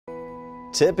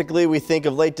Typically, we think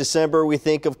of late December, we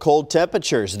think of cold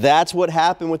temperatures. That's what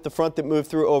happened with the front that moved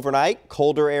through overnight.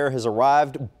 Colder air has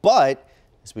arrived, but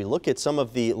as we look at some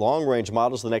of the long-range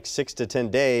models the next 6 to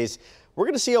 10 days, we're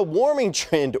going to see a warming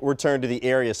trend return to the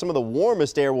area. Some of the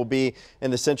warmest air will be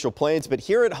in the Central Plains, but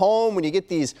here at home, when you get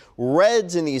these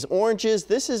reds and these oranges,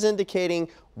 this is indicating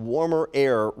warmer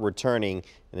air returning.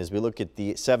 And as we look at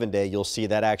the 7-day, you'll see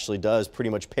that actually does pretty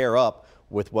much pair up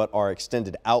with what our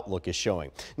extended outlook is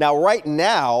showing. Now, right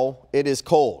now, it is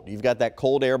cold. You've got that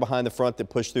cold air behind the front that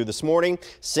pushed through this morning,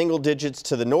 single digits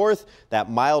to the north. That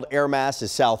mild air mass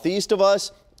is southeast of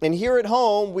us. And here at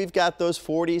home, we've got those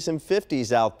 40s and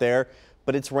 50s out there,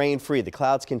 but it's rain free. The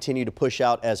clouds continue to push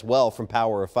out as well from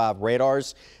Power of 5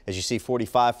 radars. As you see,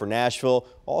 45 for Nashville,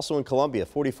 also in Columbia,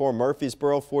 44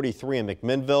 Murfreesboro, 43 in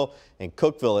McMinnville, and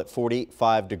Cookeville at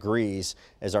 45 degrees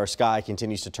as our sky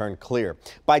continues to turn clear.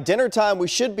 By dinner time, we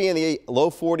should be in the low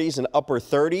 40s and upper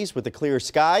 30s with a clear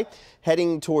sky.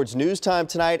 Heading towards news time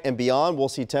tonight and beyond, we'll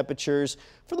see temperatures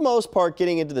for the most part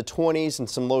getting into the 20s and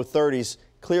some low 30s.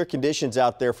 Clear conditions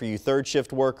out there for you third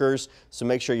shift workers, so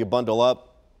make sure you bundle up.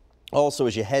 Also,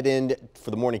 as you head in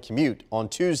for the morning commute on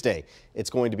Tuesday,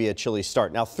 it's going to be a chilly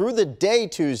start. Now, through the day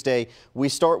Tuesday, we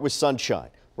start with sunshine.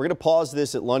 We're going to pause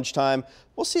this at lunchtime.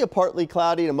 We'll see a partly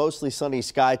cloudy to mostly sunny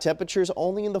sky. Temperatures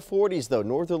only in the 40s, though.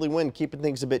 Northerly wind keeping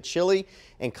things a bit chilly,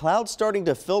 and clouds starting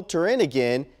to filter in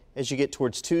again as you get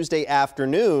towards Tuesday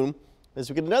afternoon as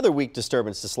we get another weak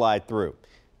disturbance to slide through.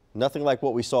 Nothing like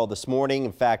what we saw this morning.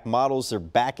 In fact, models are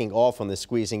backing off on this,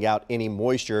 squeezing out any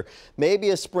moisture. Maybe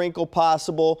a sprinkle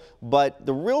possible, but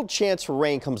the real chance for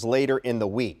rain comes later in the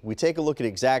week. We take a look at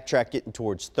ExactTrack getting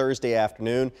towards Thursday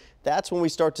afternoon. That's when we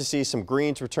start to see some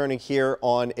greens returning here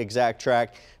on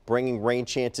ExactTrack, bringing rain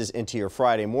chances into your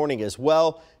Friday morning as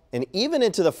well. And even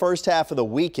into the first half of the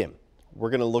weekend, we're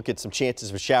going to look at some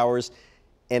chances for showers.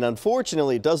 And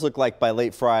unfortunately, it does look like by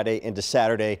late Friday into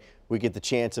Saturday, we get the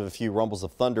chance of a few rumbles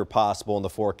of thunder possible in the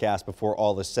forecast before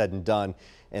all is said and done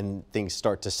and things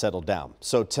start to settle down.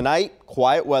 So tonight,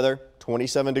 quiet weather,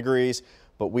 27 degrees,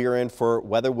 but we are in for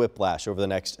weather whiplash over the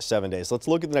next 7 days. Let's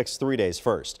look at the next 3 days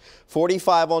first.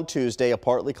 45 on Tuesday, a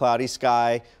partly cloudy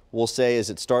sky, we'll say, as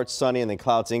it starts sunny and then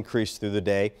clouds increase through the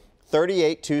day.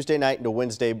 38 Tuesday night into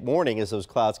Wednesday morning as those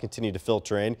clouds continue to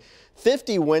filter in.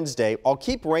 50 Wednesday. I'll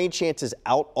keep rain chances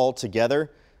out altogether.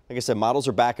 Like I said, models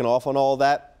are backing off on all of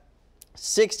that.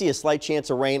 60, a slight chance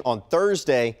of rain on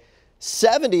Thursday.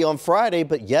 70 on Friday,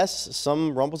 but yes,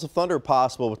 some rumbles of thunder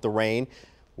possible with the rain.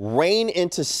 Rain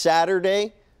into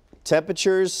Saturday.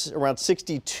 Temperatures around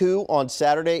 62 on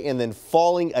Saturday and then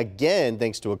falling again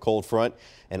thanks to a cold front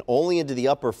and only into the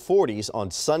upper 40s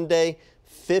on Sunday.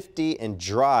 50 and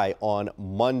dry on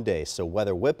Monday. So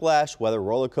weather whiplash, weather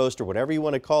roller coaster, whatever you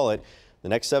want to call it, the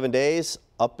next 7 days,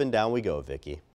 up and down we go, Vicki.